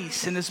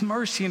grace and his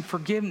mercy and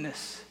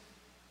forgiveness,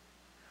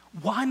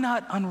 why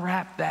not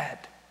unwrap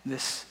that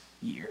this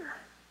year?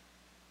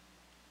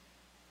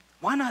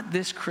 Why not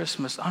this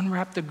Christmas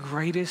unwrap the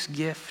greatest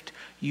gift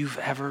you've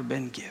ever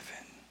been given?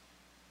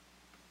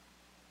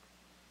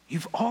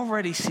 You've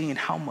already seen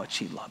how much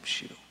he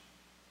loves you.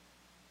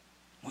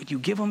 Would you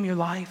give him your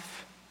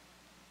life?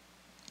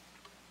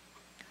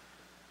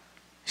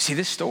 See,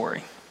 this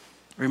story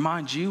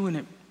reminds you, and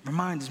it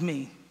reminds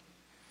me,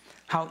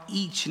 how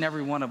each and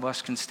every one of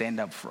us can stand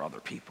up for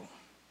other people.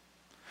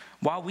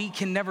 While we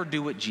can never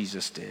do what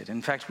Jesus did,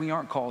 in fact, we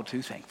aren't called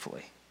to,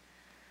 thankfully,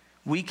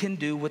 we can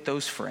do what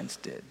those friends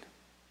did.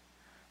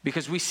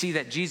 Because we see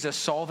that Jesus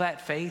saw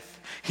that faith,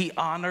 he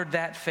honored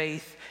that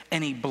faith,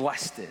 and he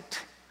blessed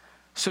it.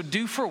 So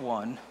do for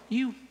one,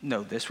 you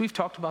know this, we've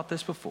talked about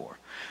this before.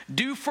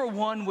 Do for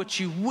one what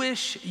you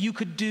wish you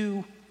could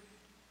do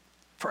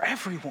for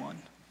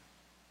everyone.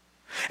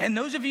 And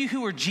those of you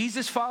who are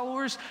Jesus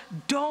followers,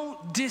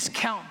 don't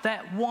discount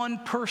that one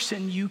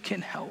person you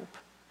can help.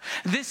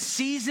 This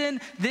season,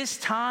 this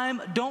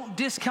time, don't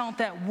discount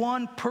that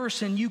one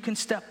person you can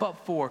step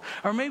up for,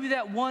 or maybe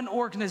that one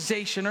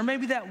organization, or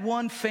maybe that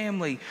one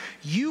family.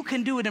 You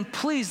can do it. And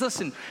please,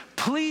 listen,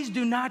 please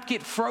do not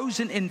get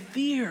frozen in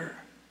fear.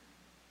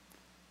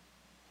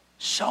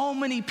 So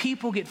many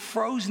people get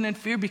frozen in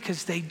fear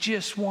because they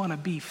just want to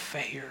be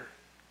fair.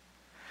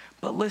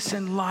 But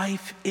listen,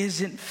 life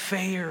isn't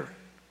fair.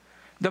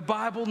 The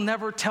Bible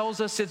never tells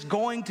us it's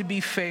going to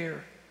be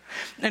fair.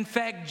 In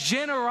fact,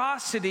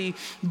 generosity,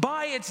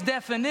 by its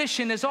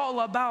definition, is all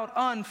about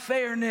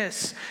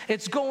unfairness.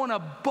 It's going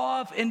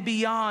above and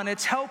beyond.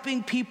 It's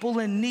helping people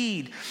in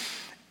need.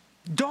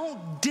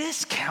 Don't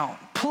discount,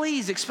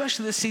 please,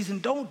 especially this season,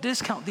 don't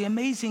discount the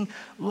amazing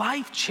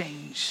life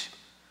change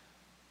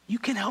you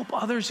can help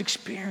others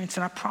experience,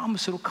 and I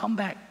promise it'll come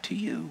back to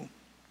you.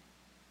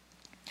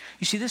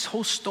 You see, this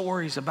whole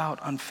story is about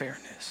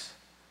unfairness.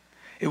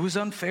 It was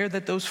unfair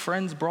that those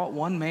friends brought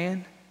one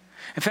man.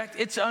 In fact,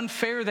 it's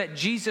unfair that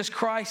Jesus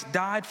Christ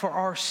died for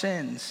our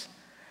sins.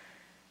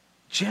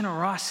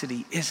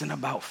 Generosity isn't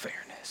about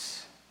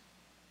fairness.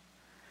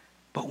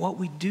 But what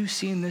we do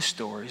see in this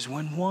story is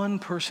when one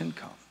person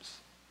comes,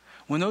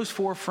 when those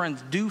four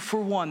friends do for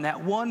one,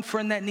 that one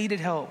friend that needed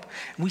help,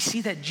 we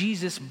see that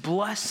Jesus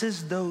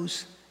blesses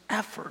those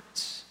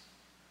efforts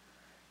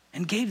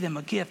and gave them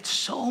a gift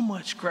so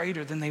much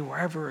greater than they were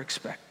ever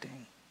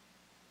expecting.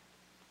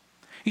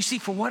 You see,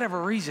 for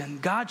whatever reason,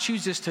 God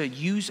chooses to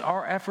use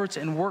our efforts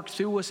and work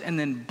through us and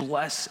then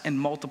bless and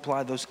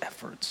multiply those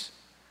efforts.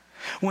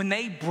 When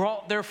they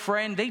brought their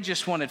friend, they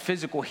just wanted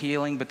physical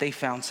healing, but they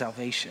found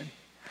salvation.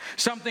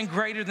 Something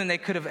greater than they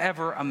could have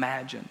ever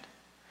imagined.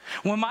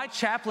 When my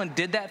chaplain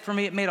did that for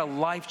me, it made a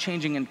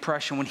life-changing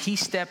impression. When he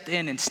stepped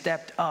in and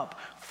stepped up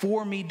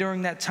for me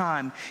during that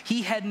time,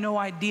 he had no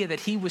idea that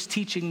he was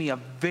teaching me a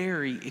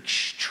very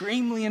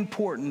extremely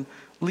important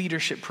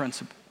leadership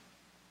principle.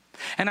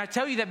 And I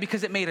tell you that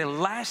because it made a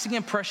lasting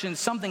impression,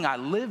 something I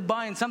live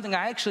by and something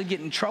I actually get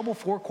in trouble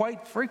for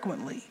quite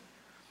frequently.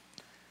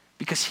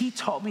 Because he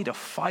taught me to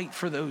fight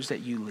for those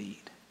that you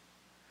lead.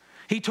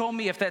 He told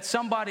me if that's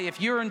somebody, if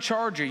you're in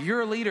charge or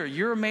you're a leader,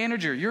 you're a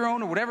manager, you're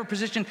owner, whatever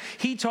position,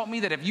 he taught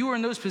me that if you are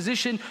in those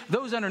positions,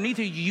 those underneath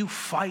you, you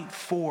fight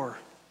for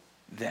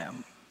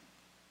them.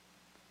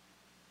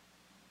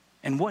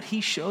 And what he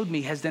showed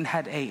me has then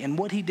had and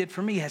what he did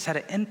for me has had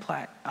an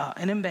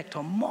impact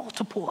on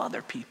multiple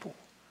other people.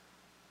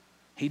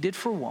 He did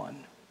for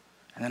one,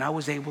 and then I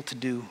was able to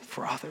do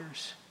for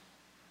others.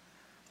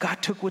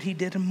 God took what he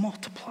did and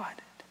multiplied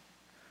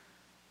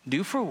it.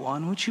 Do for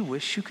one what you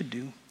wish you could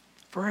do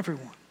for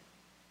everyone.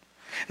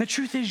 And the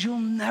truth is, you'll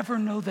never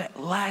know that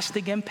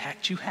lasting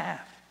impact you have.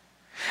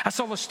 I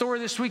saw a story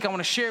this week I want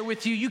to share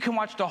with you. You can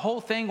watch the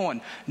whole thing on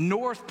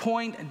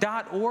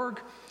northpoint.org.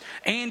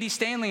 Andy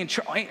Stanley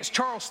is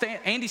Charles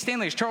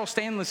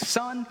Stanley's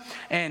son,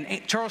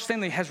 and Charles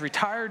Stanley has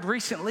retired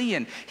recently,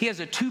 and he has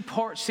a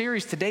 2-part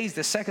series. Today's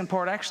the second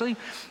part, actually.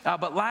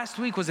 But last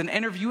week was an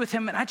interview with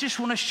him, and I just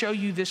want to show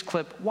you this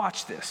clip.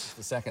 Watch this.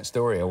 The second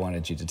story I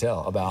wanted you to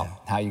tell about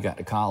how you got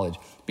to college,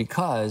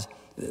 because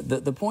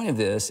the point of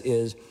this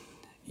is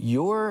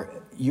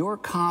your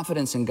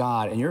confidence in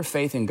God and your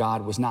faith in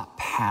God was not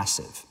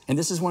passive. And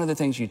this is one of the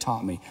things you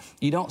taught me.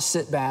 You don't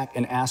sit back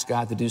and ask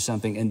God to do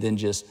something and then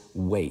just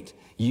wait.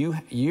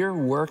 Your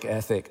work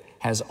ethic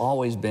has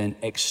always been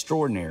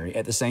extraordinary.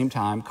 At the same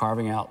time,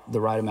 carving out the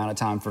right amount of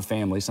time for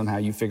family. Somehow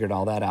you figured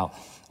all that out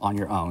on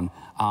your own.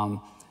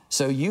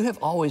 So you have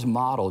always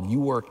modeled, you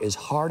work as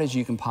hard as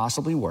you can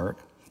possibly work,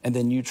 and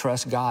then you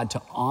trust God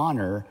to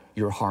honor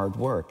your hard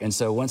work. And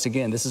so once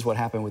again, this is what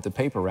happened with the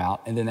paper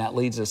route. And then that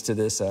leads us to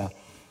this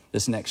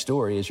next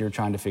story as you're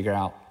trying to figure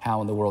out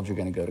how in the world you're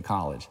going to go to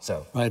college.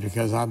 So right,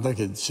 because I look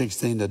at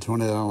 $16 to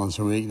 $20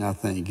 a week and I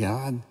think,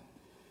 God,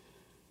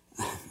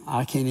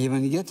 I can't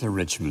even get to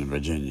Richmond,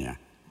 Virginia,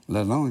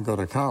 let alone go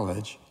to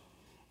college.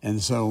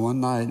 And so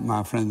one night,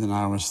 my friend and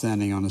I were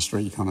standing on the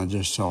street corner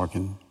just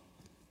talking.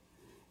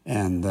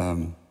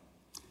 And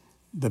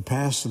the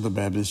pastor of the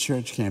Baptist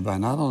church came by,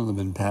 and I'd only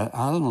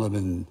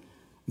been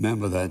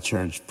member of that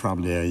church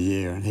probably a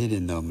year, and he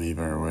didn't know me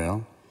very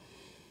well.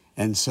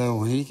 And so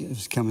when he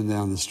was coming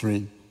down the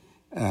street,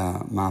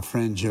 my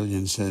friend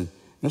Julian said,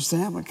 Mr.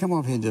 Hammond, come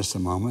over here just a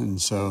moment.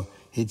 And so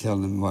he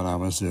told him what I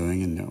was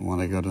doing and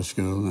want to go to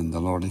school, and the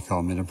Lord had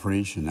called me to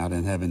preach, and I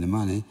didn't have any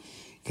money.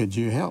 Could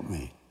you help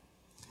me?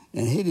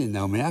 And he didn't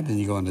know me. I'd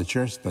been going to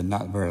church, but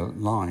not very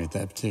long at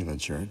that particular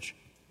church.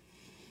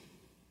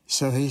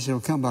 So he said,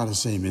 well, come by to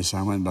see me. So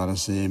I went by to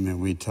see him,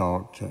 and we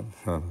talked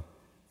for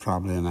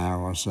probably an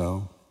hour or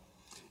so.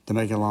 To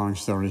make a long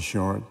story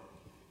short,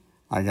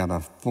 I got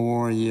a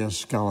 4-year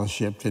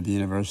scholarship to the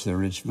University of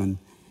Richmond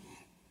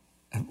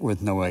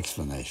with no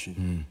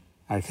explanation.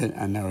 I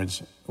know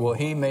it's... Well,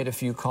 he made a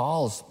few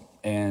calls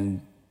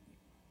and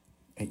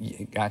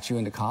got you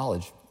into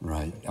college,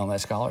 right, on that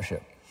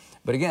scholarship.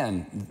 But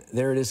again,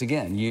 there it is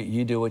again.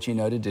 You do what you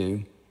know to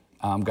do.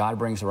 God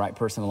brings the right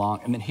person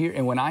along.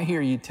 And when I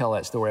hear you tell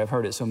that story, I've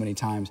heard it so many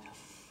times,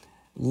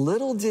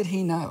 little did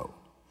he know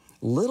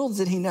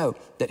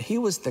that he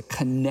was the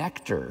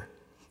connector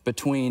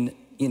between,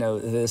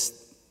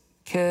 this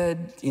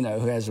kid,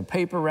 who has a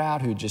paper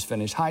route, who just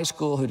finished high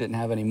school, who didn't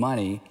have any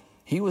money.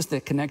 He was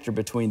the connector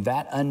between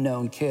that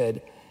unknown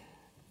kid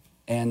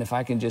and, if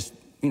I can just,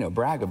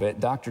 brag a bit,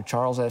 Dr.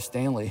 Charles F.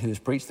 Stanley, who's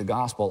preached the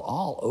gospel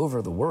all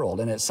over the world.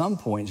 And at some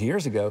point,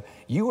 years ago,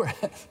 you were,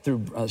 through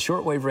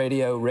shortwave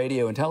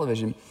radio and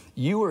television,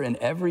 you were in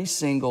every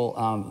single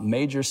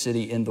major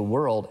city in the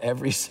world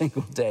every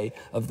single day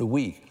of the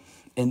week.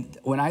 And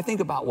when I think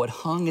about what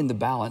hung in the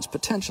balance,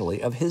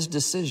 potentially, of his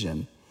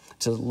decision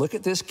to look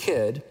at this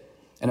kid,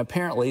 and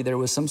apparently there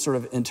was some sort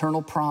of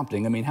internal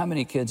prompting. I mean, how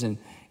many kids in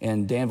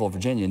Danville,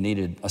 Virginia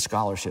needed a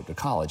scholarship to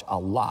college? A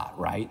lot,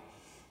 right?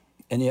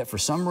 And yet, for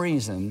some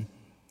reason,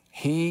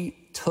 he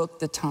took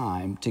the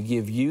time to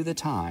give you the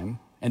time,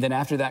 and then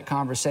after that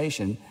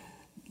conversation,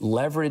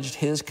 leveraged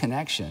his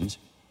connections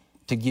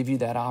to give you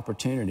that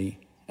opportunity.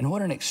 And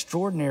what an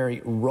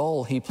extraordinary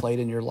role he played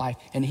in your life.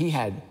 And he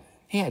had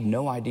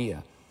no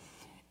idea.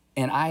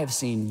 And I have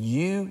seen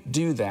you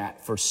do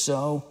that for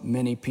so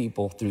many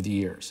people through the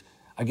years.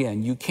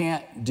 Again, you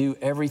can't do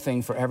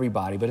everything for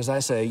everybody, but as I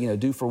say,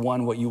 do for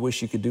one what you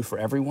wish you could do for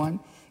everyone.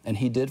 And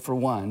he did for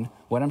one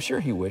what I'm sure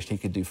he wished he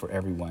could do for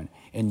everyone.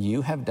 And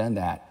you have done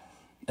that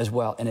as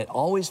well. And it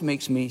always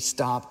makes me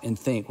stop and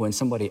think when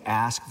somebody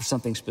asks for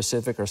something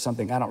specific or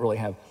something I don't really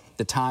have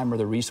the time or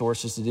the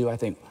resources to do. I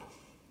think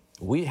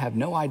we have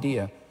no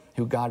idea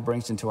who God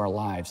brings into our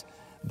lives,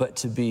 but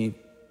to be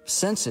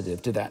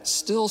sensitive to that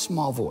still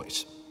small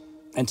voice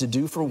and to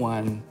do for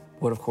one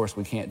what, of course,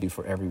 we can't do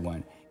for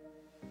everyone.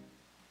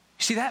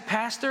 See, that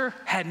pastor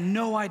had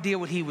no idea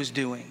what he was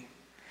doing.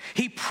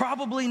 He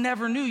probably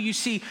never knew. You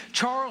see,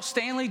 Charles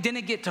Stanley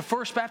didn't get to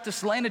First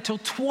Baptist Land until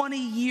 20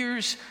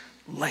 years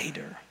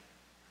later.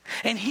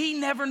 And he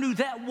never knew,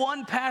 that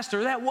one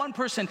pastor, that one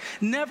person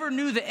never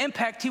knew the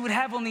impact he would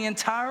have on the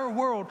entire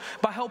world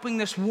by helping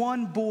this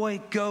one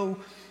boy go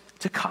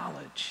to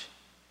college.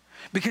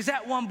 Because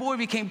that one boy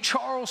became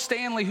Charles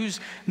Stanley, who's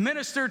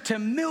ministered to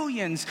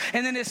millions.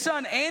 And then his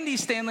son, Andy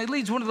Stanley,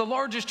 leads one of the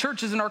largest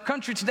churches in our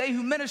country today,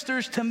 who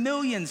ministers to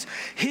millions.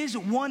 His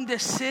one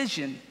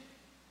decision,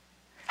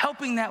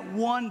 helping that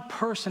one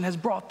person, has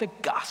brought the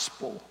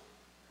gospel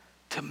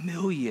to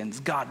millions.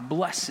 God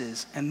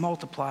blesses and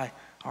multiply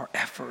our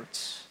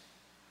efforts.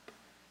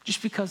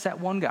 Just because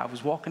that one guy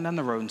was walking down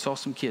the road and saw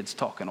some kids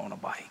talking on a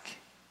bike.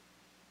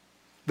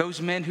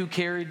 Those men who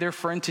carried their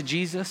friend to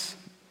Jesus,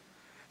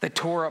 that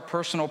tore up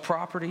personal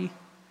property,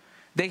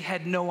 they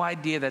had no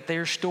idea that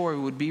their story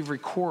would be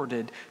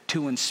recorded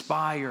to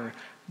inspire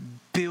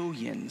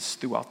billions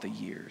throughout the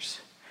years.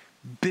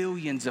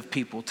 Billions of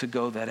people to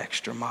go that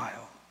extra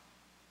mile.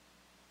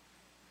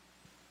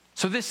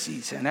 So this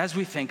season, as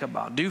we think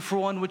about do for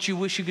one what you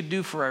wish you could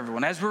do for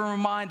everyone, as we're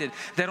reminded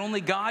that only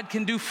God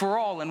can do for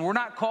all, and we're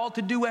not called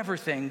to do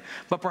everything,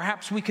 but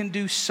perhaps we can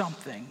do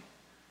something.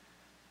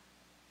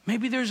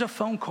 Maybe there's a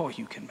phone call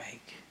you can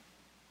make.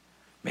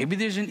 Maybe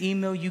there's an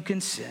email you can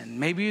send.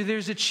 Maybe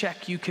there's a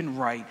check you can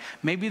write.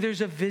 Maybe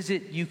there's a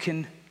visit you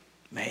can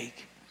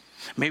make.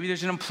 Maybe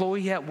there's an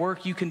employee at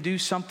work you can do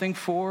something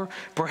for.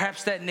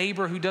 Perhaps that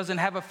neighbor who doesn't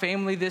have a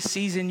family this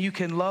season you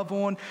can love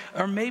on.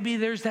 Or maybe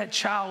there's that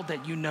child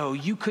that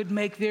you could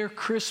make their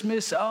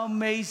Christmas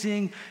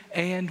amazing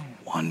and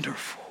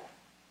wonderful.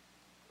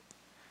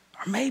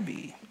 Or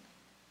maybe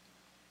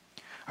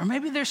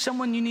there's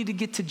someone you need to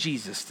get to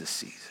Jesus this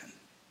season.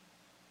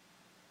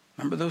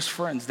 Remember those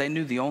friends, they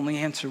knew the only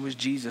answer was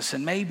Jesus.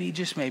 And maybe,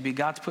 just maybe,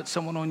 God's put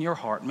someone on your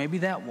heart, maybe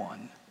that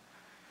one.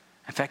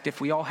 In fact,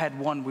 if we all had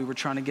one we were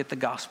trying to get the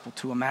gospel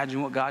to,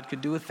 imagine what God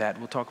could do with that.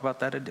 We'll talk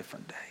about that a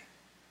different day.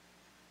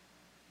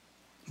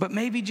 But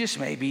maybe, just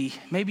maybe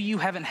you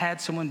haven't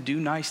had someone do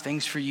nice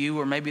things for you,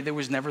 or maybe there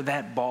was never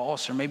that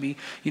boss, or maybe,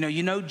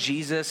 you know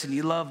Jesus and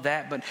you love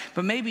that, but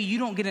maybe you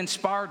don't get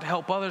inspired to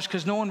help others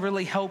because no one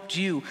really helped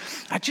you.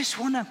 I just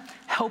want to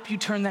help you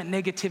turn that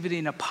negativity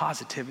into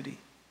positivity.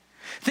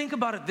 Think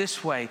about it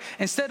this way.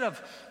 Instead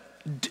of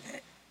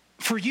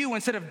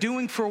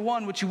doing for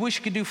one what you wish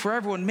you could do for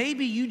everyone,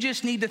 maybe you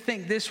just need to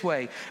think this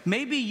way.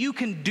 Maybe you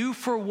can do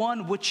for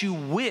one what you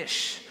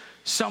wish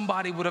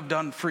somebody would have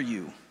done for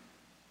you.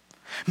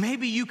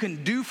 Maybe you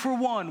can do for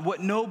one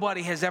what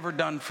nobody has ever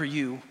done for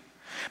you.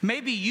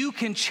 Maybe you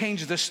can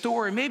change the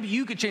story. Maybe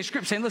you could change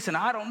script saying, listen,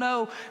 I don't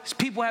know.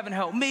 People haven't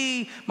helped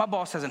me. My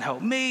boss hasn't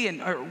helped me,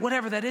 or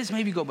whatever that is.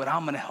 Maybe you go, but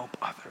I'm going to help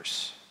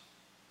others.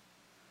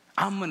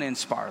 I'm going to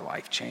inspire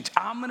life change.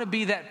 I'm going to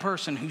be that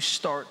person who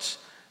starts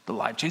the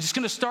life change. It's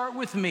going to start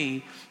with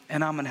me,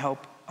 and I'm going to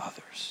help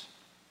others.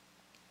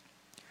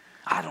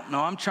 I don't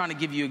know. I'm trying to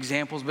give you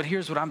examples, but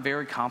here's what I'm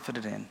very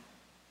confident in.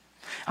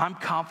 I'm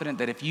confident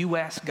that if you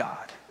ask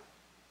God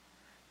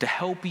to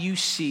help you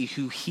see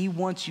who He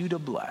wants you to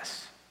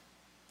bless,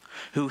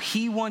 who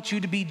He wants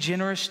you to be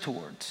generous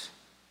towards,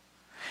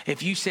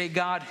 if you say,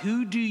 God,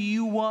 who do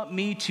you want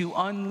me to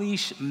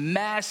unleash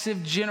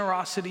massive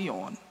generosity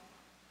on?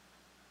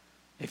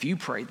 If you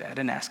pray that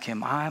and ask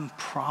Him, I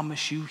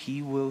promise you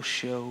He will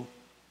show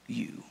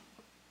you.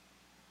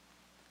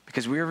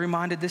 Because we are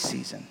reminded this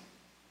season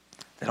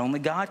that only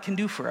God can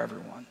do for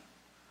everyone,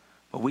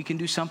 but we can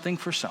do something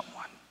for someone.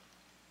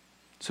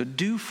 So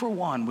do for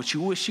one what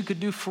you wish you could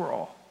do for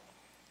all,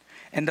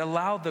 and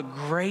allow the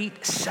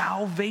great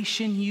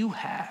salvation you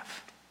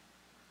have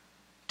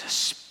to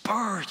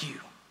spur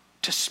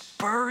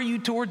you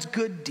towards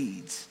good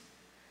deeds,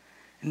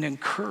 and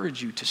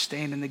encourage you to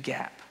stand in the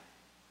gap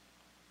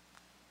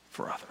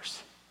for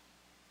others.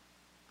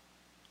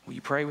 Will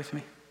you pray with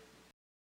me?